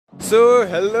So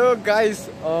hello guys,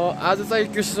 आज चाहिँ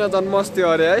कृष्ण जन्माष्टमी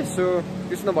अरे है। सो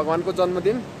कृष्ण भगवानको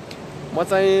जन्मदिन। म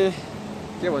चाहिँ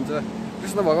के भन्छ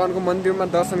कृष्ण भगवानको मन्दिरमा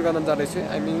दर्शन गर्न जाँदैछु।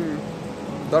 आई मिन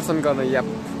दर्शन गर्न। या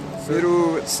मेरो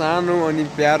सानो अनि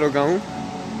प्यारो गाउँ,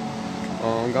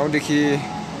 गाउँदेखि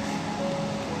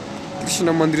कृष्ण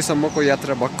मन्दिरसम्मको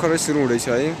यात्रा भर्खरै सुरु हुँदैछ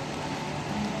है।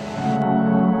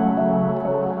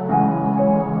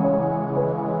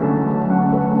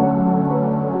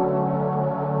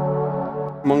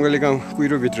 मङ्गले गाउँ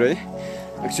कुहिरोभित्र है।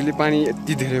 एक्चुअली पानी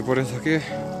यति धेरै परेछ कि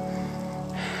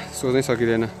सोच्नै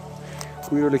सकिँदैन।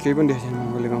 कुहिरोले केही पनि देखेको छैन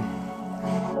मङ्गले गाउँ।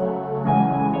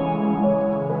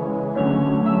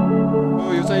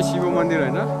 यो चाहिँ शिव मन्दिर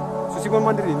होइन, शिव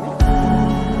मन्दिर हिँड्ने।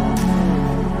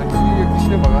 यो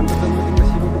कृष्ण भगवानको जन्मदिनमा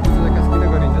शिवको पूजा खास किन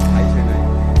गरिन्छ थाहै छैन है,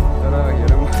 तर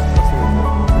हेरौँ कस्तो हुन्छ।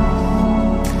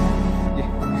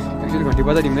 एक्चुअली घन्टी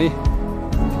बजाइदिउँ है।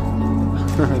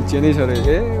 चेन्नै छ अरे।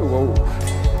 ए वाउ,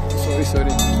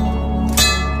 सरी।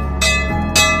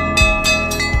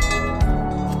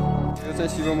 यो चाहिँ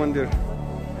शिव मन्दिर।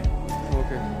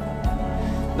 ओके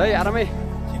दाइ आरामै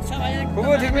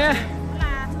फुपू ठिकमा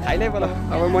खाइलै बोल।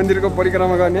 अब मन्दिरको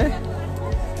परिक्रमा गर्ने।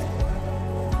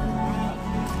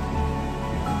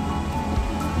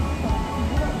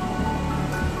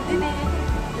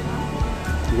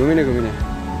 घुमिने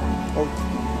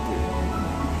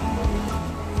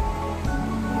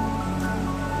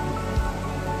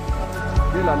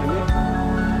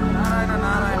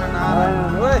नारायण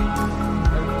ओए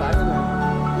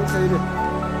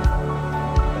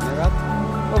धन्यवाद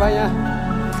ओ भाइ। यहाँ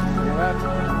धन्यवाद।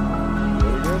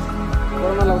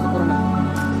 कोरोना लाउँछ कोरोना।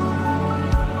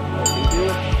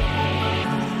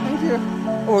 Thank you.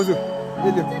 ओ हजुर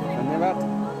लियो धन्यवाद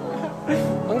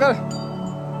अङ्कल।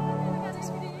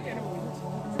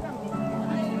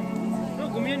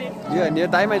 यो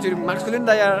दाइमा एकचोटि मास्क खोल्यो नि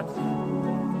दाइ यार।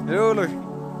 हेलो ल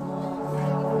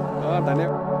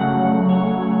धन्यवाद।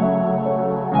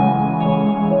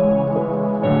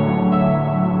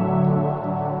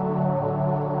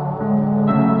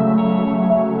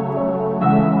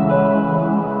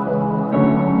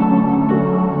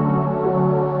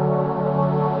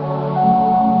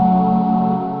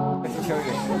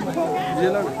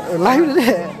 लाइभ ल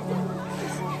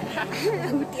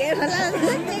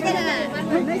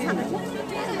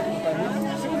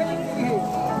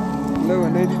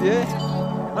भने दिदी है।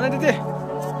 अनि दिदी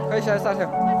कैसा साथ्यो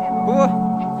हो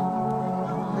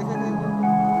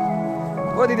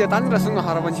ओ दिदी तानिर सुङ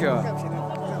हर मान्छे हो।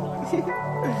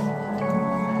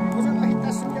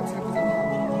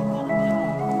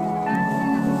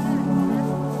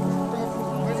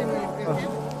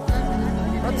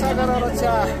 रक्षा गर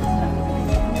रक्षा।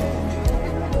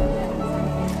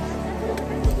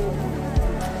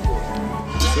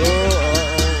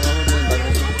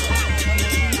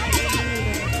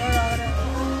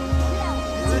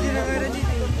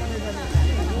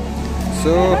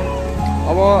 सो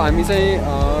अब हामी चाहिँ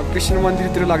कृष्ण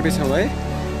मन्दिरतिर लाग्दैछौँ है।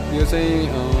 यो चाहिँ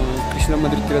कृष्ण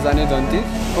मन्दिरतिर जाने जन्ती।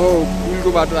 ओ पुलको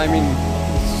बाटो आई मिन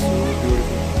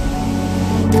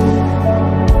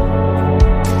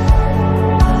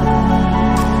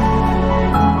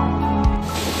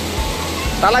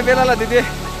ताला बेला ल दिदी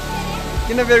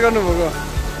किन बेर गर्नुभएको?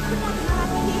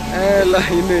 ए ल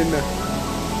हिँड्नु।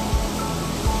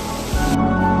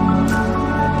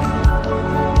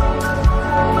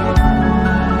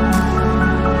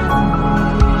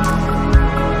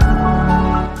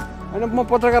 म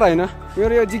पत्रकार होइन,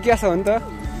 मेरो यो जिज्ञासा हो नि त।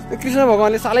 कृष्ण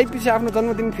भगवानले सालै पछि आफ्नो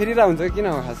जन्मदिन फेरिरहेको हुन्छ किन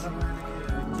हो खास?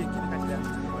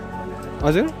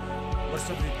 हजुर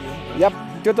या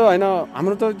त्यो त होइन,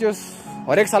 हाम्रो त त्यो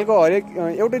हरेक सालको हरेक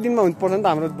एउटै दिनमा हुनुपर्छ नि त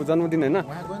हाम्रो जन्मदिन होइन।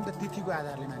 तिथिको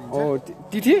आधारले मानिन्छ। ओ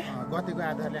तिथि गतेको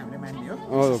आधारले हामीले मान्ने हो।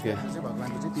 ओके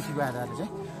भगवानको चाहिँ तिथिको आधारले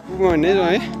चाहिँ भन्ने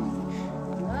है।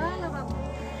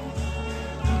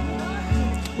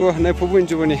 ओ नै फुपू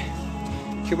हिँड्छु पनि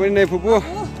के पनि नै फुपू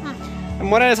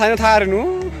मराइ छैन थाहा हेर्नु।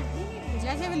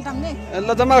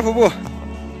 ल जम्मा फुपू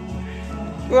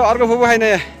ओ अर्को फुपू छैन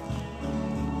यहाँ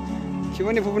के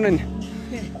पनि फुपू नि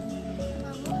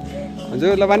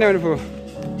हजुर। ल बानी भने फुपू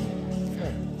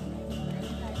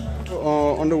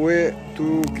on the way to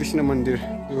Krishna मन्दिर।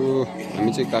 यो हामी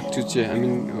चाहिँ कागचुचे आई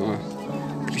मिन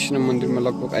कृष्ण मन्दिरमा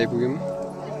लगभग आइपुग्यौँ।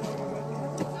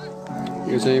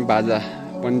 यो चाहिँ बाजा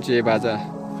पञ्चे बाजा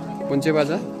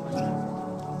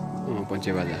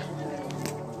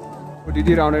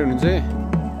दिदी आउने हुनुहुन्छ है।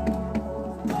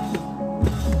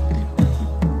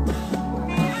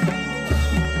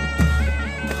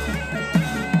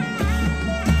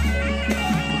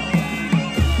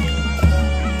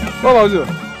 ओ भाउजू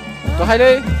त खाइले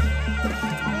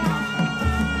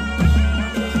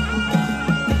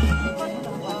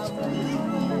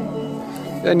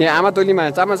नि आमा तोलीमा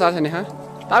चापमा सार्छ नि हा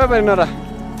तापा परेन र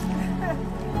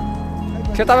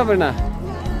के तापा परेन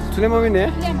ठुले मम्मी नि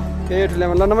ए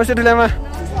ठुलेमा ल नमस्ते ठुलेमा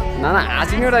नाना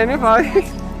हाँसिनु र होइन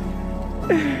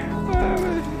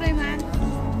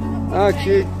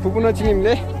के फुपू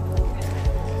नचिनिमले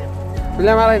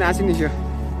ठुल्यामालाई हाँसिनी थियो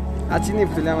आचिनी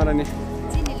ठुल्यामा नि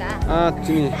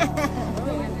चिनी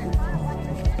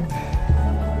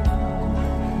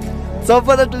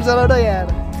सबभन्दा ठुल्छ र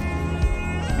यार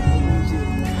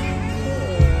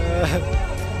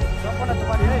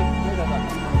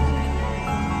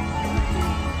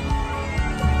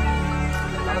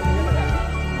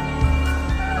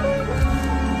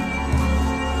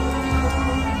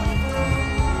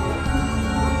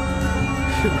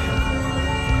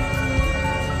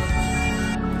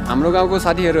हाम्रो गाउँको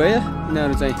साथीहरू है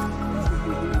यिनीहरू चाहिँ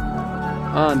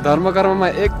धर्म कर्ममा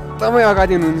एकदमै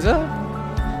अगाडि हुनुहुन्छ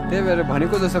त्यही भएर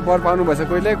भनेको जस्तो वर पाउनु भएछ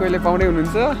कहिले कहिले पाउँदै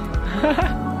हुनुहुन्छ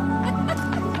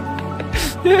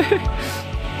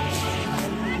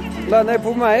ल नै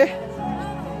पुगमा है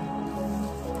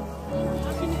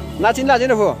नाचिन्ला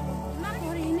छैन भो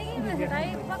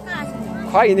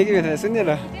खुवा हिँडेकी भेट सुन्ने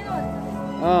र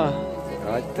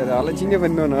हल्ला चिन्यो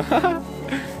पनि न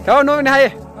खाऊ नभने खाए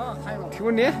थिउ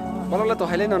नि बल्ल त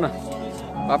खाइलै न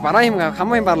पारा खाम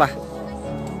पार्ला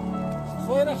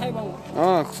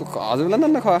हजुरलाई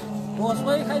न खा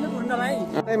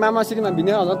मामा श्रीमा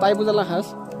भिने हजुर ताई पूजालाई खास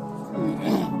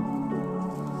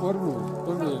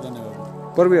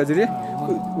पर्वि हजुर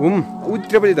हुम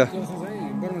उत्रपट्टि त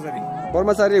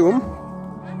ब्रह्मचारी हुम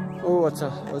ओ अच्छा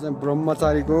चाहिँ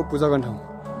ब्रह्मचारीको पूजा गर्ने ठाउँ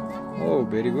ओ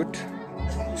भेरी गुड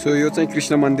सो यो चाहिँ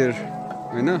कृष्ण मन्दिर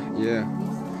होइन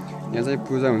यहाँ चाहिँ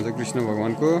पूजा हुन्छ कृष्ण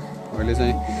भगवानको अहिले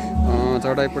चाहिँ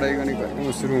चढाइ पढाइ गर्ने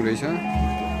कार्यक्रम सुरु हुँदैछ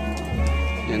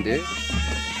यहाँ धेरै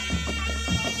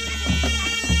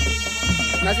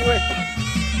नाची गए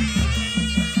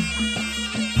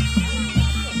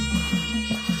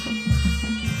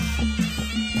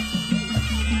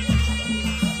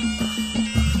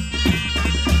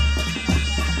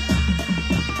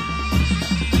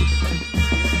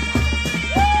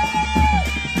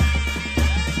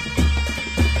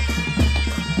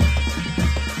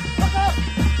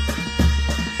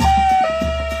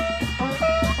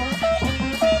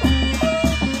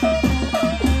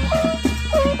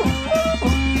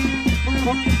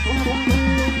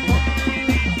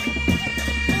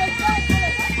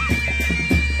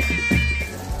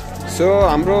सो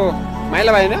हाम्रो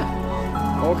माइला भाइ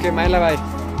होइन ओके माइला भाइ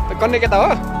कन्ने केटा हो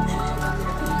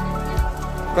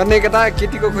कन्ने केटा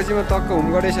केटीको खोजीमा टक्क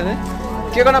हुम गरेछ नि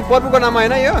के को नाम पर्वको नाम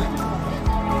होइन यो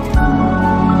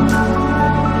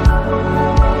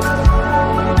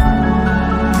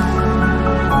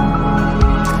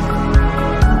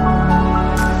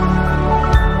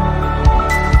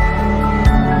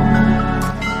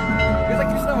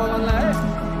कृष्ण भगवानलाई है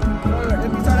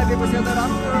यति चढाइदिएपछि त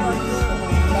राम्रो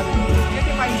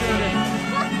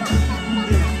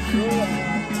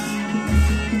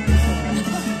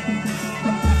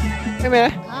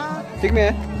ठिक में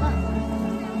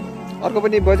अर्को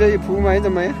पनि बजे फुमा है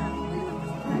जम्मा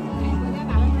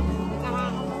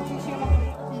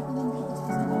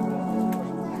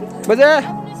बजे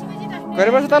घर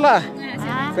बस्छ त ल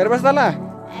घर बस्छ त ल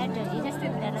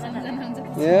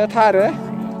ए थाहा है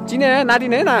चिने नाति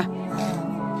है ना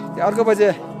अर्को बजे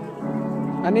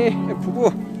अनि फुपू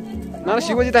नाना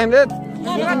शिवजी टाइमले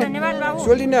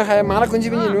सोल्दिने खाए माला कुन्ची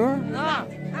पनि हिँड्नु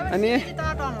अनि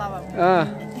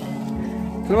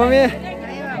मम्मी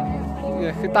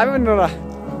तापे पनि र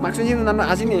माक्सु चिन्नु नाना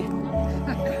आछि नि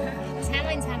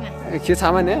के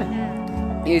छामा नि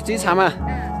ए चाहिँ छामा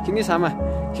किनी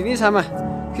छामा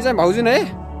कि चाहिँ भाउजू नै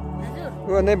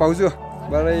ओ नै भाउजू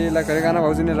बरैलाई घरे गाना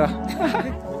भाउजू नै र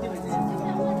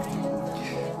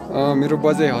मेरो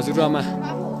बजे हजुरआमा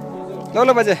ल ल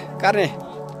बजे कार्ने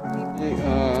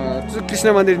कृष्ण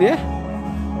मन्दिर नि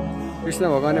कृष्ण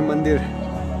भगवान मन्दिर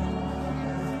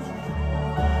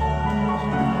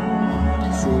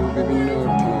विभिन्न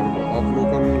ठाउँहरूको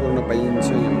अवलोकन गर्न पाइन्छ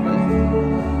यहाँबाट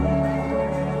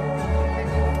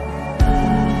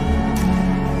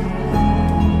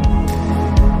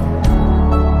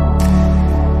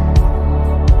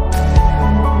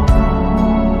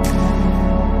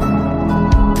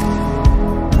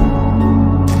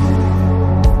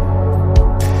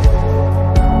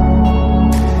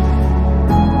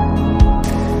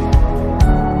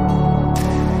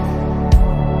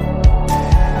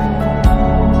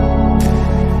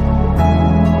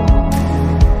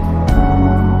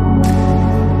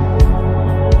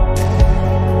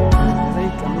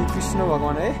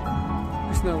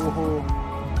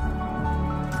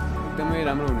एकदमै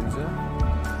राम्रो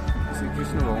हुनुहुन्छ श्री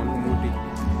कृष्ण भगवानको मूर्ति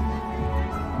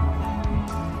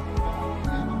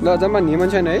ल जम्मा निमन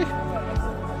छैन है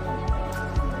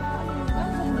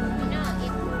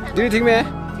दिदी ठीक में है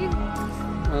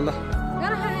ल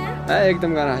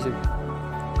एकदम गाना हासिल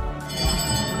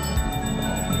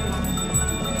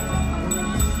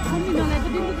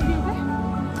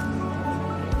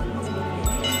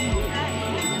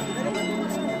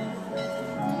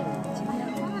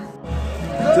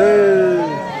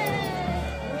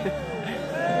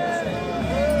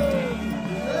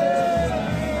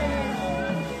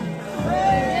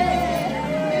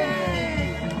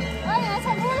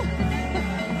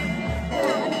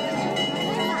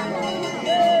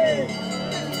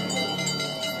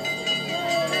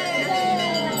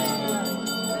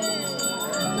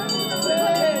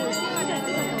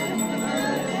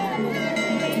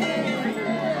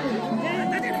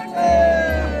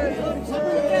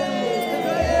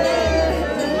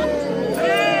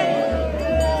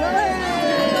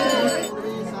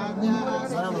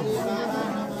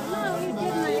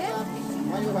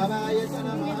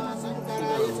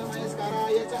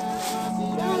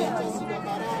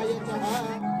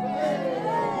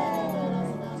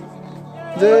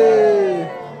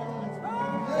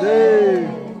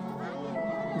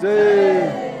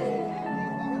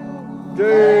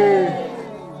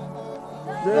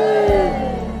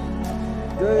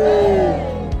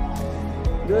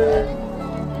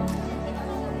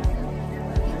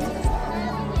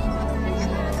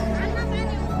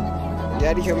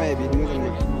यारी खेमा है भिड्नु छैन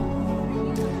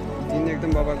तिन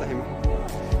एकदम बबर त हामी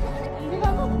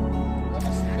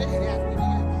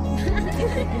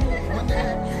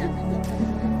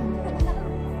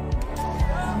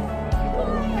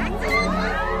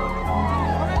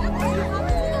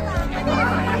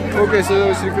ओके सो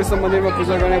श्री कृष्ण मन्दिरमा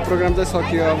पूजा गर्ने प्रोग्राम चाहिँ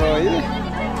सकियो अब है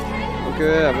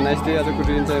ओके अब नाइस डे आजको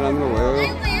दिन चाहिँ राम्रो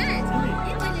भयो